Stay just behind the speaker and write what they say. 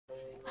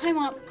Hi,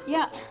 Mom.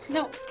 Yeah,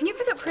 no, can you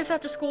pick up Chris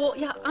after school?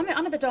 Yeah, I'm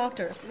at the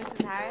doctor's.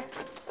 Mrs. Harris?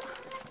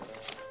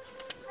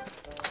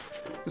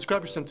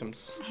 Describe your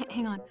symptoms.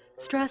 Hang on.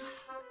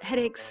 Stress,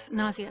 headaches,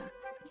 nausea.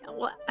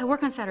 Well, I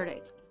work on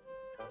Saturdays.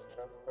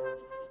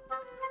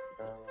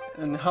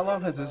 And how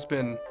long has this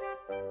been?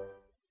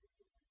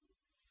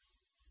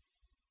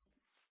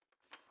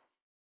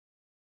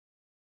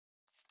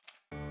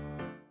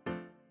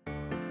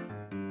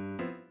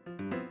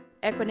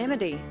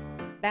 Equanimity.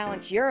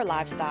 Balance your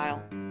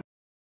lifestyle.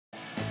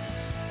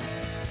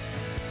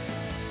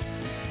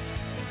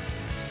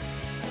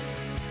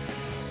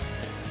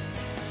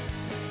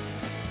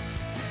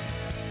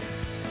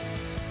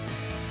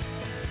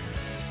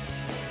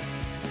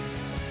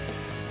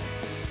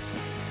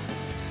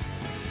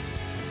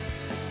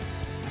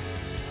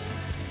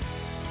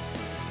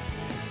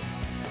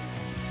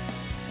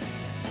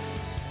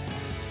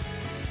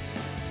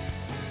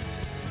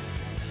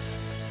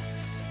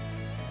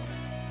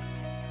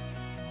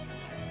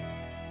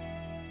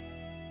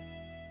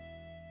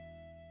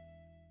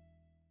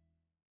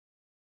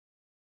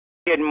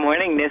 Good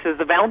morning. This is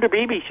the Valder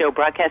Beebe Show,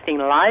 broadcasting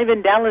live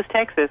in Dallas,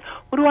 Texas.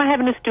 Who do I have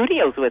in the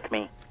studios with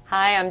me?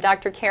 Hi, I'm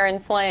Dr. Karen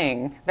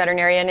Fling,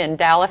 veterinarian in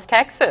Dallas,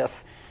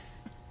 Texas.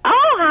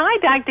 Oh, hi,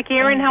 Dr.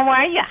 Karen. How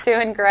are you?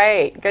 Doing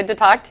great. Good to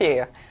talk to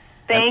you.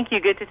 Thank you.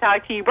 Good to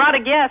talk to you. You brought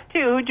a guest,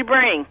 too. Who'd you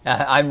bring?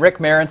 I'm Rick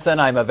Marinson.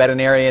 I'm a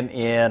veterinarian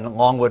in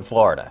Longwood,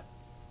 Florida.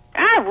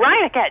 All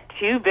right. I got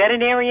two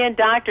veterinarian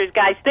doctors.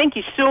 Guys, thank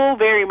you so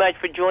very much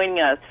for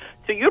joining us.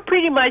 So you're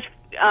pretty much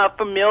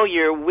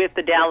familiar with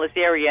the Dallas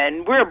area,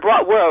 and we're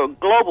a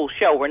global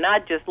show. We're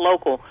not just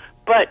local,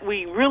 but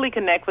we really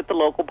connect with the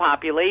local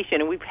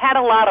population. And we've had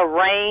a lot of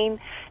rain,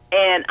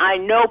 and I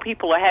know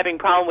people are having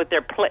problems with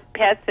their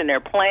pets and their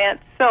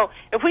plants. So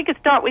if we could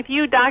start with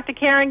you, Dr.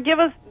 Karen, give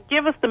us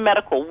the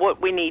medical,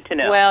 what we need to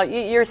know. Well,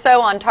 you're so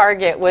on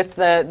target with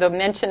the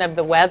mention of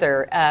the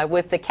weather.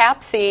 With the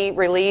CAPC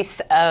release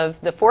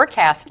of the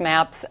forecast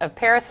maps of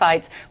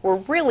parasites, we're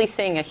really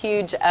seeing a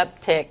huge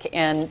uptick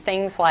in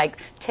things like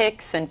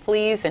ticks and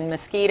fleas and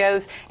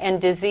mosquitoes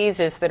and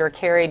diseases that are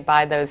carried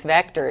by those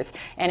vectors.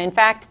 And in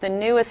fact, the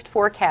newest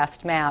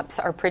forecast maps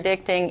are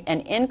predicting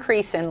an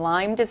increase in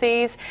Lyme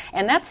disease,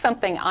 and that's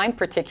something I'm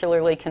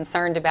particularly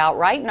concerned about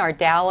right in our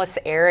Dallas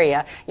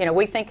area. You know,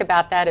 we think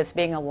about that as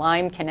being a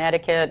Lyme,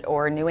 Connecticut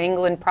or New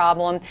England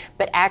problem,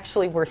 but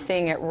actually we're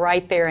seeing it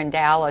right there in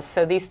Dallas.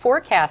 So these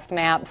forecast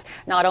maps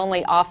not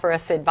only offer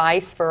us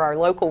advice for our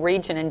local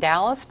region in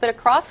Dallas, but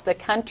across the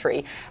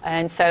country.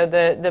 And so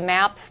the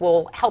maps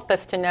will help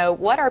us to know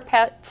what our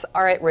pets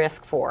are at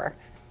risk for.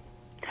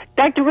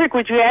 Dr. Rick,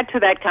 would you add to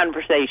that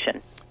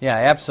conversation? Yeah,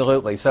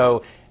 absolutely.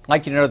 So,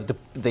 like you know,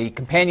 the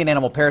Companion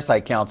Animal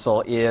Parasite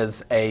Council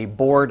is a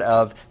board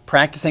of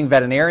practicing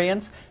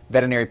veterinarians,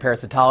 veterinary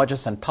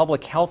parasitologists, and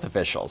public health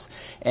officials.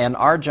 And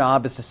our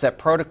job is to set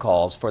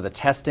protocols for the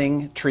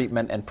testing,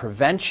 treatment, and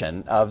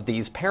prevention of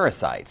these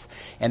parasites.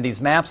 And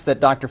these maps that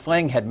Dr.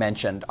 Fling had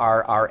mentioned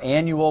are our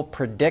annual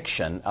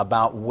prediction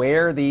about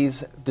where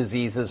these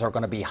diseases are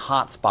going to be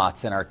hot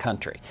spots in our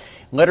country.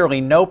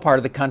 Literally no part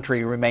of the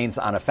country remains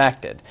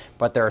unaffected,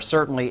 but there are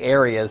certainly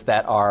areas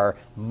that are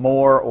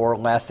more or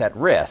less at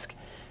risk.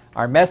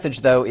 Our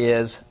message, though,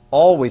 is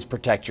always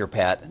protect your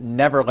pet,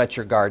 never let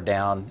your guard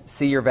down,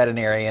 see your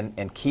veterinarian,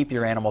 and keep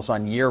your animals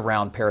on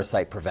year-round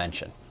parasite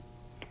prevention.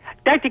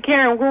 Dr.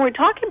 Karen, when we're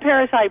talking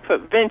parasite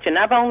prevention,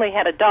 I've only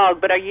had a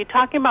dog, but are you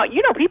talking about,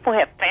 you know, people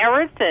have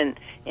ferrets and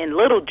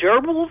little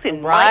gerbils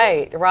and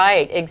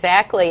Right,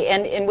 exactly.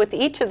 And with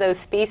each of those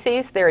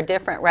species, there are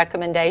different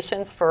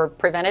recommendations for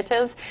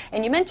preventatives.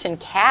 And you mentioned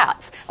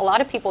cats. A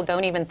lot of people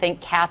don't even think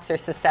cats are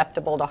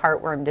susceptible to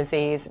heartworm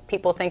disease.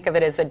 People think of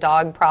it as a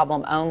dog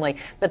problem only.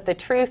 But the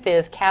truth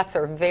is cats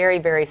are very,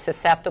 very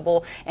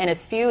susceptible. And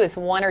as few as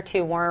 1 or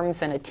 2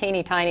 worms in a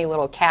teeny tiny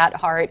little cat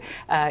heart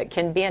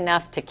can be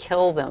enough to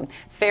kill them.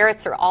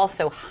 Ferrets are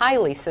also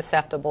highly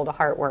susceptible to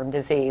heartworm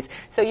disease.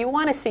 So you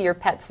want to see your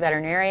pet's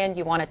veterinarian.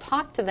 You want to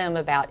talk to them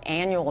about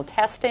annual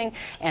testing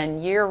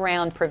and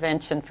year-round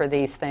prevention for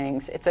these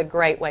things. It's a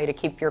great way to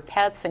keep your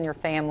pets and your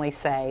family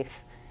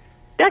safe.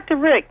 Dr.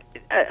 Rick,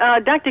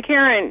 Dr.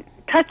 Karen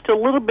touched a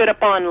little bit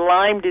upon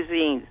Lyme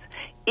disease.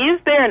 Is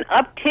there an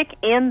uptick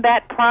in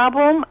that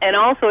problem? And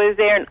also, is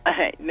there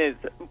there's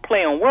a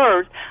play on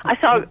words. I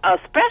saw a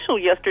special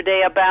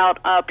yesterday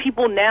about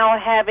people now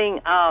having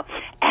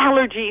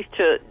allergies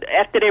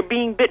after they're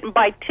being bitten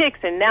by ticks,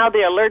 and now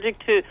they're allergic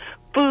to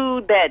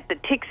food that the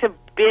ticks have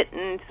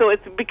bitten. So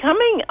it's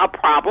becoming a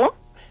problem.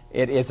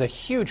 It is a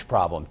huge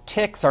problem.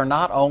 Ticks are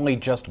not only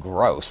just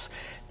gross,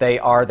 they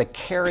are the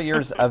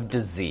carriers of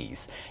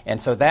disease.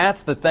 And so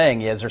that's the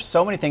thing, is there's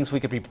so many things we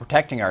could be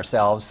protecting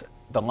ourselves.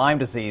 The Lyme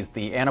disease,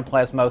 the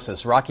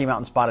anaplasmosis, Rocky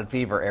Mountain spotted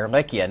fever,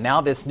 Ehrlichia,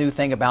 now this new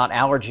thing about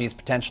allergies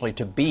potentially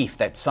to beef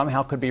that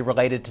somehow could be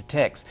related to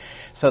ticks.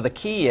 So the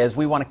key is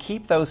we want to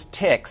keep those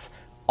ticks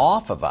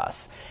off of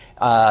us.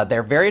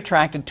 They're very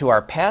attracted to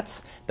our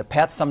pets. The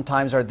pets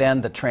sometimes are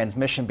then the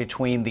transmission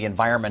between the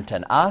environment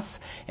and us,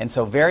 and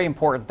so very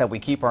important that we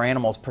keep our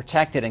animals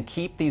protected and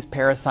keep these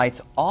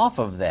parasites off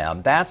of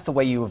them. That's the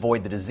way you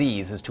avoid the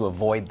disease, is to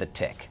avoid the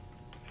tick.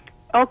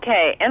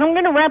 Okay, and I'm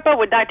going to wrap up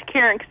with Dr.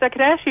 Karen because I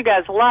could ask you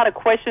guys a lot of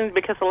questions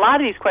because a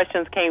lot of these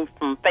questions came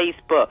from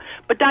Facebook.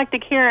 But Dr.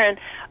 Karen,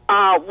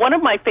 one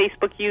of my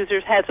Facebook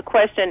users has a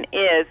question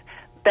is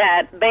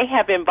that they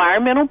have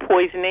environmental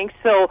poisoning,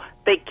 so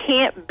they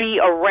can't be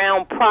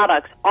around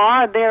products.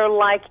 Are there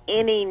like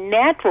any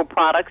natural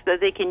products that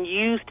they can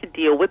use to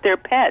deal with their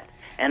pets?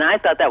 And I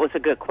thought that was a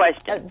good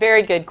question. A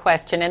very good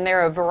question, and there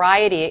are a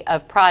variety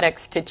of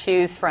products to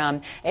choose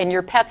from, and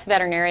your pet's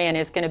veterinarian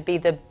is going to be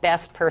the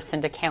best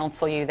person to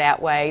counsel you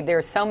that way. There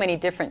are so many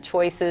different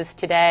choices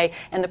today,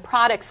 and the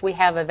products we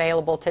have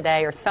available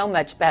today are so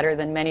much better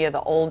than many of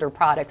the older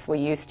products we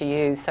used to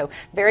use. So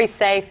very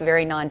safe,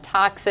 very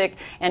non-toxic,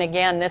 and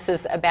again, this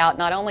is about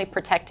not only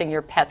protecting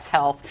your pet's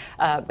health,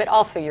 but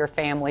also your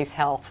family's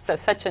health. So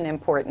such an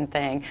important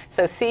thing.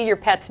 So see your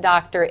pet's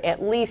doctor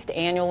at least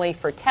annually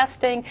for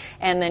testing,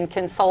 and then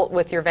consult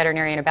with your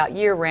veterinarian about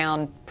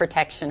year-round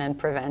protection and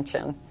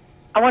prevention.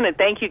 I want to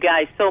thank you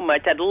guys so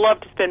much. I'd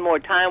love to spend more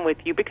time with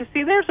you because,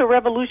 see, there's a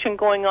revolution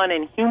going on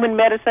in human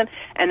medicine,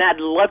 and I'd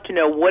love to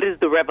know what is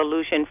the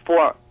revolution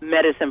for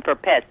medicine for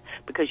pets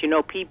because, you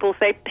know, people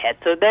say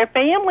pets are their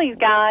families,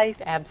 guys.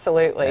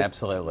 Absolutely.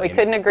 Absolutely. We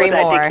couldn't agree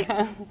more.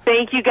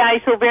 Thank you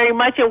guys so very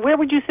much. And where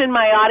would you send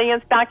my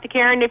audience, Dr.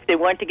 Karen, if they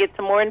want to get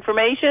some more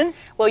information?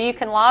 Well, you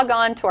can log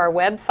on to our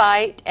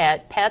website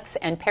at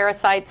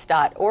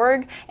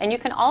petsandparasites.org, and you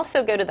can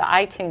also go to the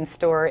iTunes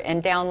store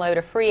and download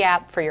a free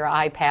app for your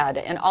iPad.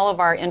 And all of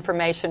our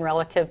information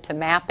relative to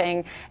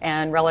mapping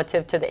and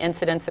relative to the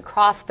incidents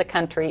across the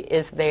country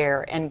is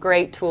there, and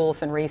great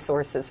tools and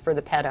resources for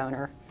the pet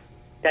owner.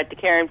 Dr.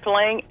 Karen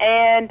Flang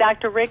and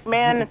Dr. Rick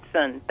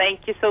Manson,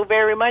 thank you so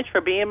very much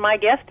for being my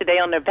guest today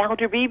on the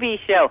Valder Beebe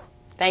Show.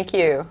 Thank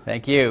you.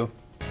 Thank you.